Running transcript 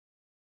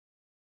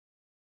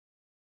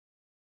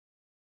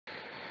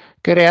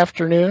Good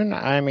afternoon.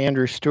 I'm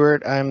Andrew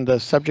Stuart. I'm the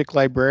subject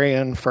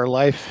librarian for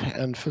life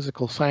and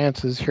physical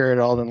sciences here at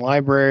Alden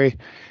Library,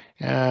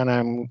 and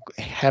I'm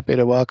happy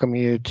to welcome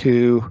you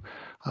to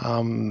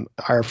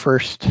our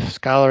first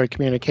scholarly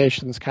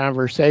communications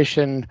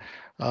conversation.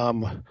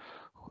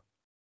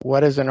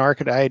 What is an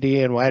ORCid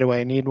ID and why do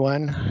I need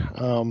one?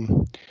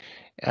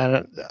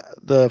 And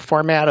the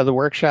format of the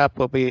workshop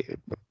will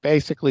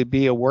basically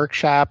be a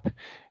workshop.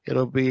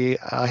 It'll be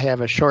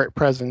have a short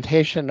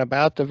presentation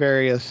about the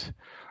various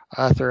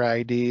author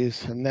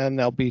IDs, and then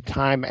there'll be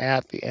time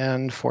at the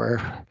end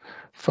for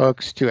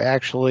folks to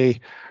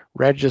actually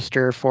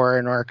register for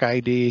an ORC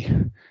ID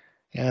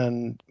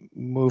and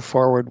move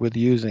forward with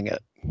using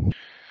it.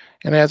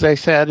 And as I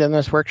said in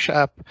this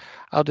workshop,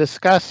 I'll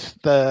discuss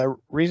the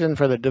reason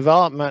for the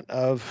development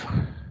of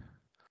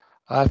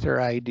author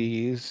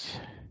IDs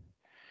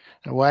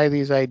and why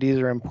these IDs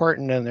are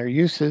important and their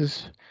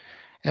uses.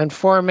 And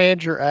four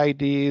major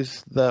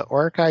IDs: the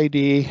ORC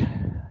ID,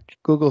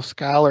 Google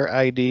Scholar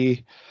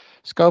ID,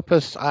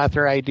 Scopus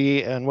Author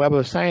ID, and Web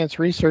of Science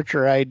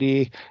Researcher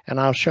ID, and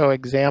I'll show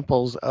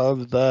examples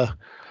of the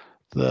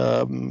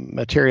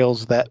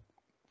materials that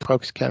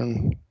folks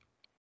can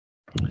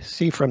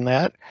see from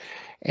that.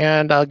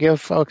 And I'll give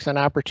folks an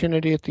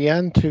opportunity at the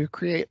end to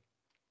create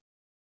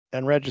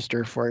and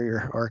register for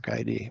your ORC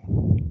ID.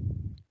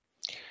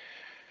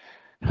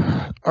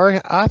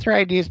 Author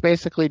ID is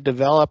basically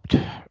developed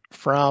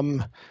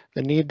from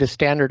the need to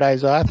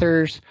standardize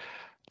authors.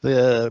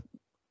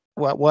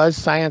 What was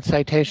Science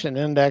Citation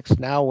Index,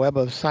 now Web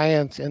of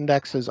Science,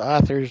 indexes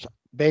authors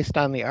based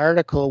on the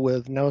article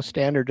with no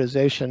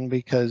standardization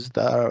because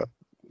the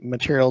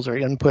materials are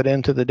input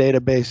into the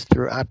database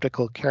through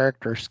optical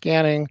character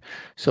scanning.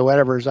 So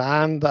whatever's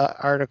on the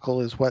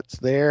article is what's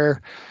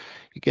there.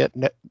 You get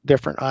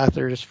different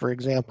authors, for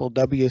example,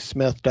 W.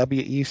 Smith,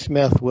 W.E.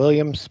 Smith,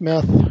 William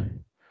Smith.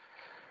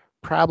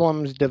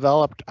 Problems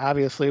developed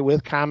obviously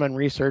with common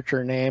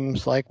researcher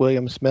names like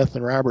William Smith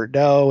and Robert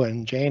Doe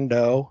and Jane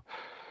Doe.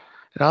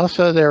 And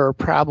also there were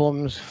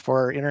problems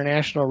for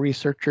international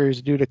researchers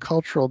due to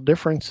cultural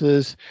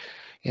differences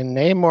in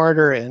name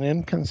order and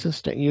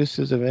inconsistent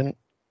uses of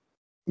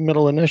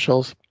middle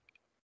initials.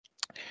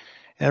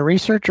 And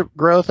research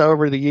growth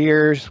over the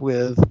years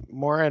with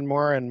more and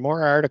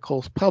more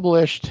articles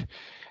published,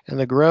 and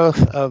the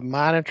growth of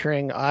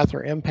monitoring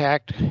author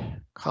impact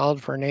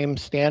called for name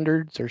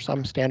standards or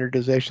some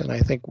standardization.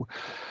 I think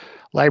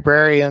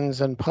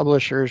librarians and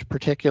publishers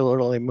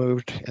particularly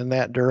moved in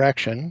that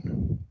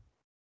direction.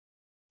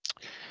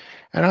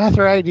 And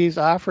author IDs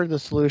offer the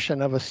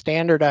solution of a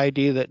standard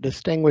ID that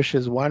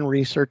distinguishes one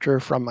researcher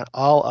from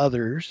all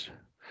others,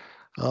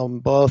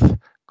 both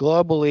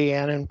globally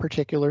and in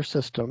particular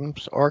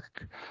systems.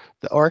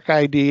 The ORC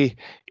ID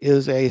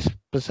is a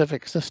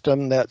specific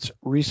system that's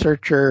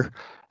researcher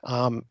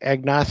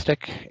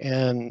agnostic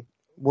and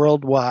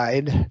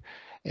worldwide,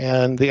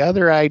 and the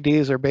other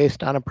IDs are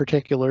based on a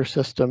particular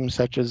system,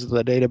 such as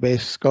the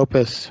database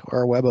Scopus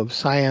or Web of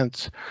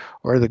Science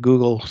or the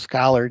Google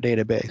Scholar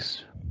database.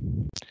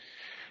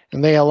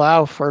 And they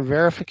allow for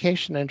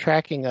verification and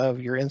tracking of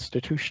your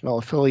institutional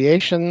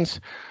affiliations,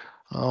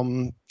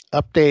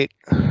 up-to-date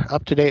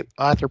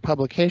author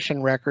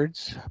publication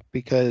records,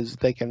 because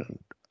they can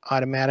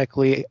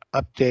automatically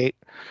update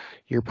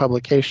your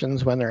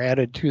publications when they're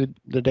added to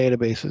the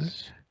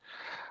databases.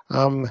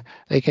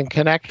 They can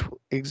connect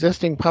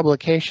existing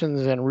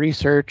publications and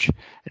research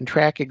and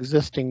track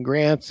existing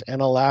grants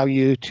and allow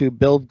you to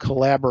build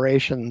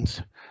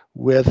collaborations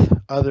with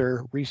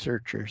other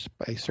researchers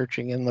by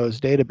searching in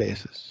those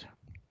databases.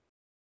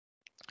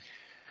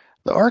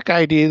 The ORC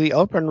ID, the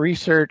Open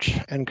Research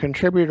and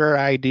Contributor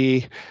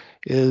ID,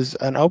 is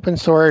an open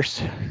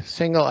source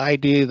single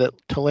ID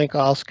to link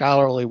all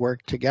scholarly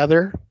work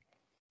together.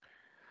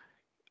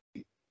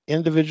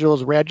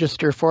 Individuals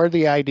register for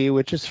the ID,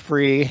 which is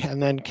free,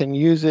 and then can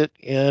use it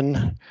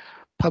in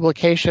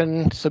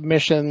publication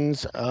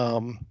submissions,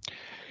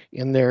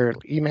 in their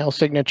email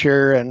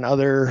signature and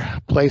other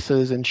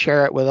places, and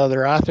share it with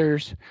other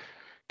authors.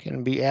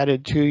 Can be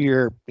added to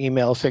your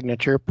email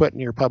signature, put in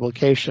your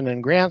publication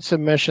and grant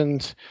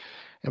submissions,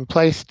 and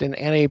placed in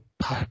any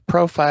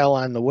profile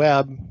on the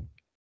web.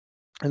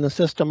 And the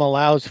system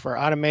allows for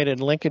automated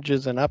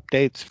linkages and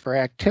updates for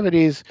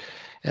activities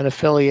and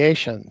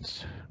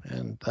affiliations.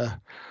 And the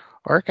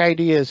ORC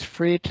ID is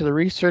free to the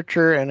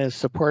researcher and is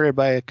supported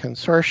by a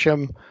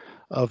consortium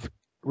of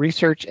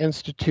research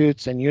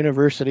institutes and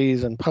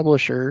universities and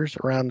publishers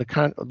around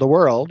the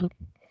world.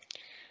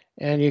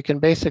 And you can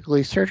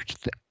basically search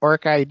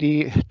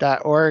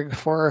orcid.org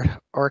for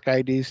ORC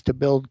IDs to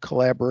build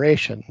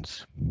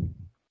collaborations.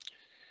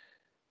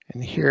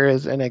 And here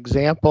is an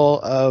example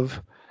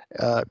of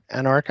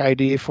an ORC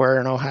ID for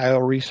an Ohio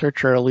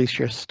researcher,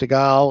 Alicia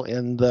Stegall,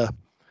 in the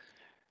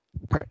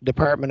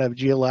Department of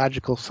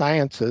Geological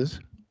Sciences.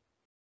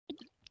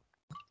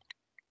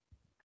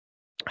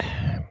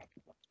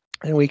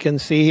 And we can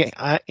see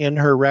in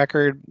her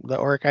record the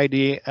ORC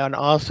ID and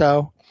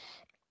also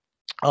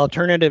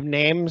alternative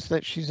names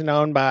that she's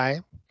known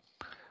by,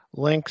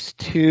 links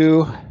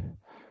to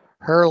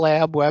her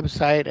lab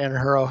website and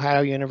her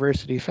Ohio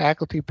University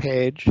faculty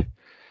page,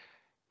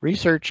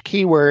 research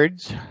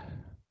keywords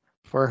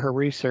for her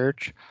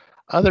research,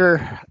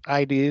 other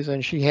IDs,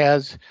 and she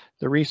has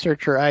the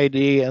researcher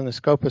ID and the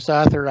Scopus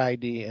Author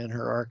ID in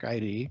her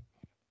ORCid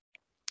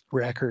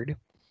record.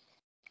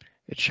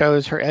 It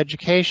shows her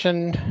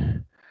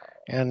education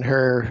and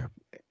her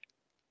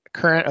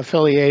current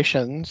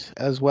affiliations,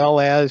 as well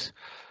as,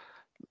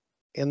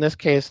 in this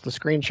case, the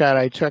screenshot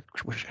I took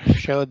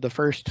showed the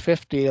first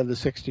 50 of the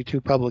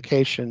 62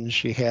 publications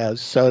she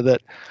has, so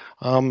that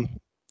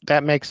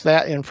that makes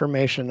that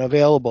information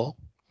available.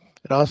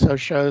 It also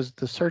shows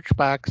the search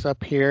box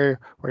up here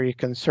where you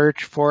can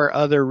search for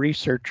other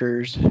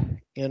researchers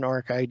in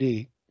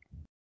ORCid.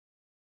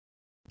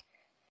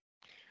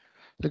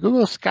 The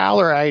Google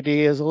Scholar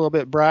ID is a little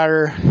bit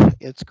broader.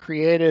 It's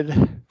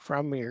created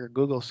from your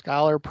Google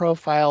Scholar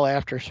profile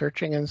after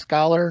searching in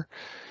Scholar.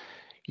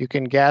 You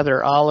can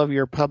gather all of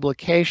your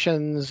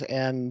publications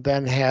and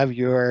then have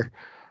your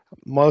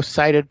most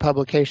cited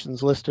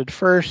publications listed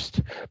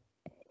first.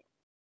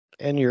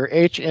 And your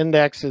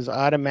H-index is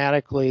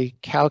automatically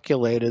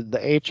calculated.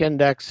 The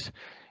H-index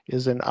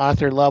is an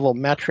author-level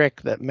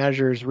metric that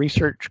measures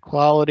research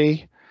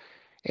quality.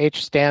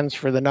 H stands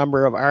for the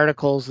number of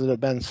articles that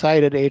have been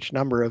cited H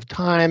number of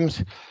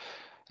times.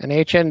 An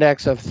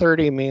H-index of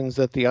 30 means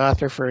that the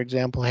author, for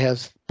example,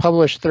 has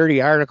published 30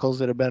 articles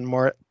that have been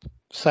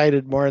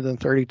cited more than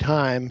 30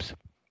 times.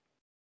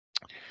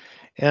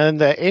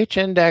 And the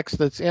H-index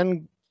that's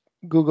in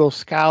Google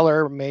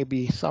Scholar may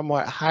be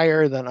somewhat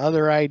higher than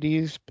other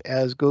IDs,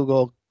 as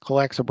Google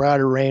collects a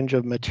broader range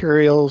of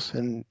materials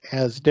and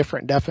has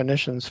different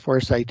definitions for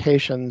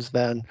citations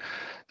than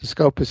the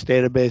Scopus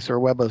database or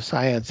Web of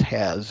Science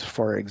has,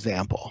 for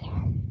example.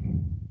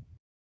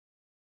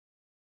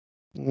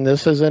 And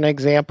this is an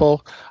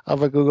example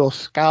of a Google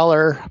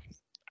Scholar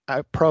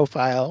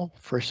profile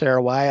for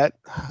Sarah Wyatt,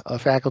 a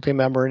faculty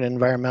member in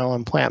environmental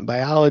and plant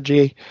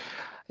biology.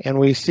 And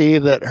we see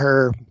that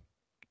her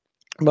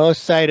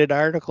most cited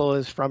article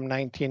is from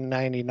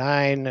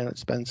 1999, and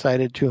it's been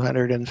cited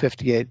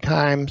 258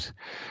 times.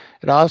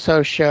 It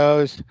also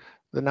shows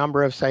the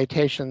number of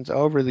citations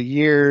over the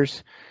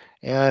years,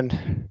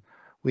 and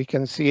we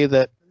can see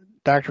that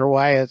Dr.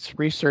 Wyatt's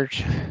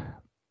research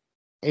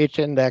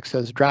H-index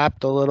has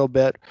dropped a little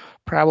bit,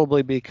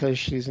 probably because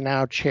she's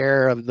now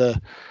chair of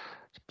the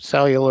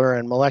cellular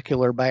and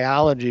molecular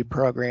biology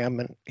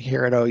program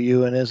here at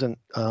OU and isn't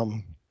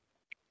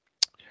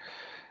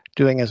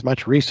doing as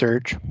much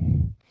research.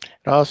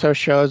 It also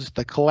shows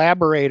the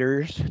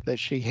collaborators that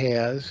she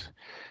has,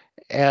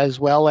 as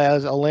well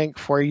as a link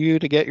for you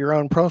to get your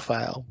own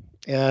profile.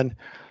 And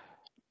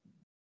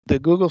the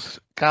Google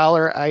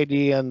Scholar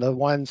ID and the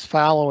ones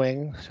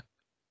following,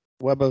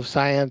 Web of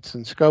Science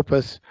and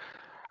Scopus,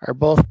 are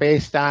both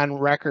based on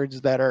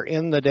records that are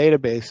in the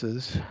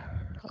databases.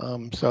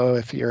 So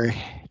if you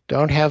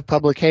don't have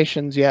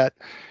publications yet,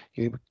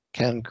 you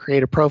can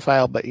create a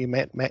profile, but you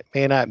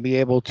may not be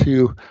able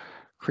to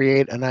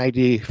create an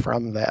ID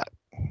from that.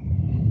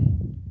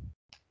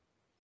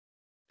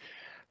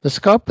 The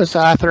Scopus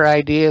Author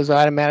ID is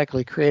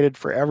automatically created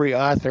for every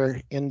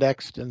author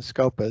indexed in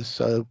Scopus,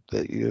 so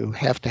that you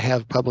have to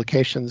have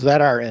publications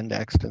that are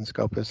indexed in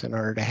Scopus in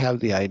order to have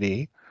the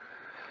ID.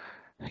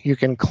 You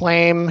can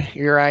claim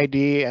your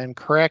ID and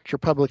correct your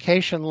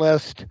publication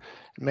list,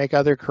 make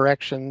other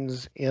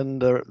corrections in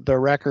the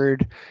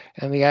record,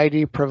 and the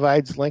ID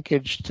provides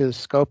linkage to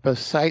Scopus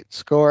site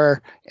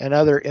score and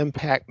other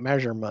impact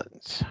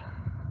measurements.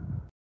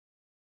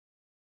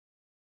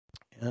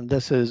 And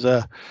this is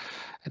an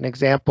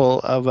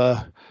example of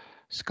a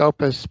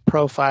Scopus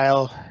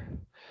profile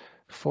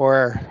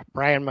for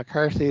Brian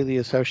McCarthy, the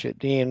Associate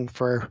Dean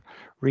for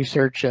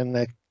Research in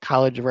the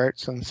College of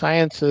Arts and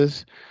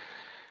Sciences.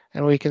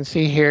 And we can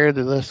see here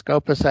that the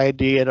Scopus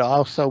ID, it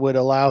also would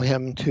allow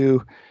him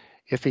to,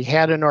 if he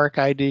had an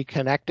ORCid,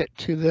 connect it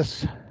to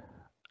this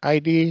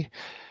ID.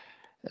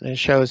 And it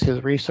shows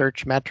his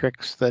research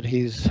metrics that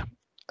he's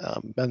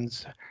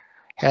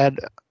had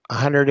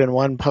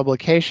 101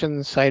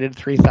 publications, cited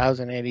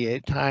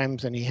 3,088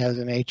 times, and he has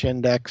an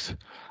H-index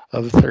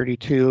of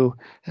 32.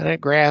 And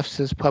it graphs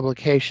his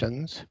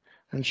publications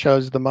and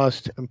shows the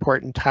most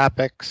important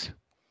topics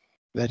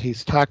that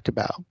he's talked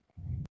about.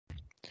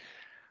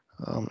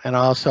 And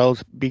also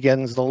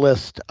begins the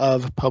list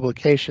of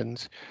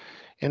publications.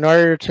 In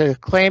order to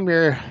claim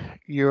your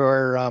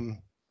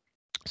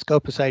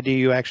Scopus ID,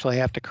 you actually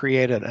have to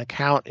create an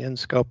account in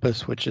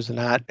Scopus, which is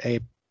not a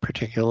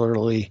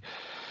particularly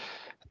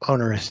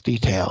onerous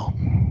detail.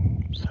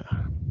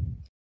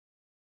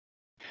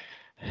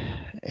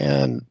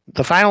 And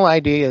the final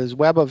ID is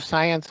Web of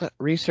Science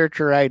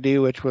Researcher ID,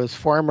 which was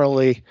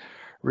formerly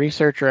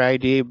Researcher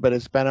ID, but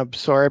it's been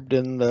absorbed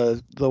in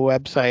the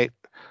website,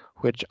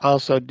 which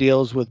also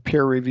deals with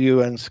peer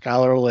review and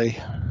scholarly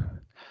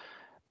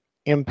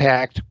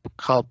impact,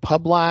 called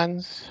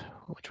Publons,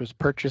 which was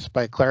purchased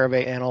by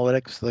Clarivate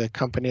Analytics, the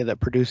company that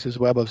produces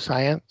Web of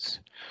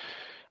Science.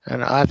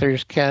 And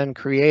authors can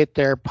create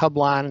their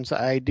Publons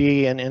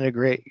ID and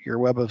integrate your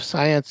Web of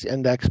Science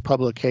index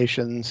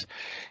publications,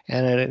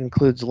 and it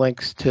includes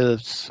links to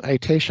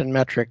citation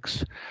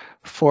metrics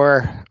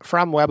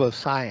from Web of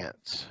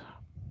Science.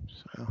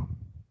 So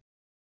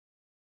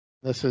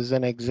this is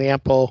an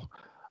example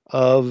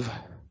of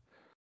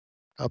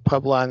a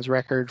Publons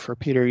record for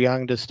Peter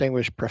Young,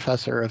 Distinguished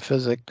Professor of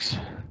Physics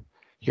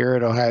here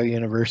at Ohio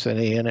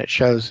University, and it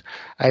shows,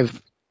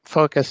 I've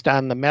focused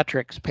on the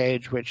metrics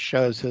page, which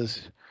shows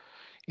his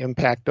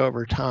impact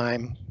over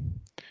time,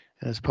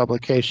 and his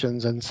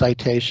publications and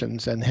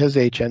citations, and his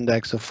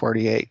H-index of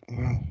 48.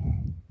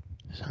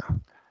 So,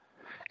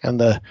 and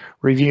the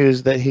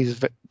reviews that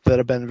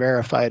have been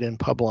verified in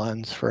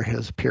Publons for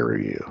his peer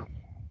review.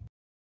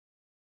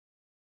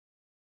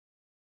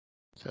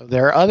 So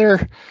there are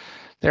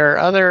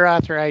other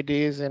author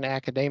IDs in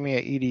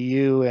Academia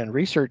EDU and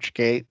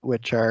ResearchGate,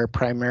 which are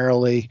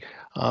primarily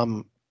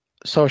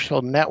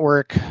social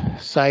network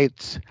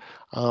sites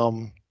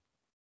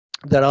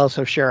that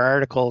also share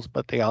articles,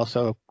 but they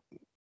also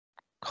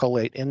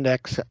collate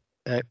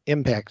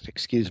impact,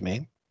 excuse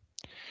me.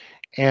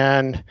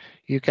 And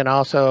you can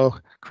also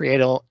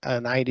create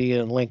an ID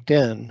in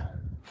LinkedIn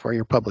for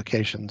your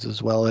publications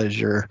as well as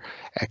your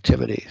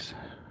activities.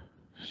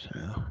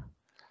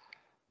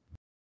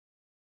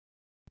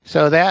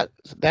 So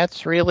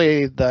that's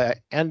really the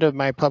end of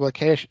my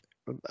publication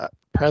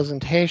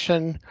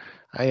presentation.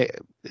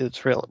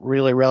 It's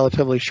really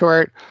relatively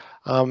short.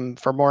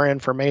 For more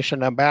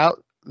information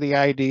about the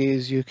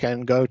IDs, you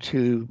can go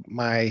to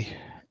my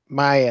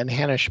and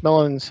Hannah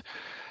Schmillen's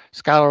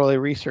Scholarly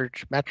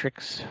Research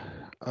Metrics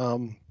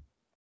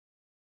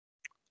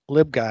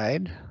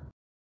LibGuide.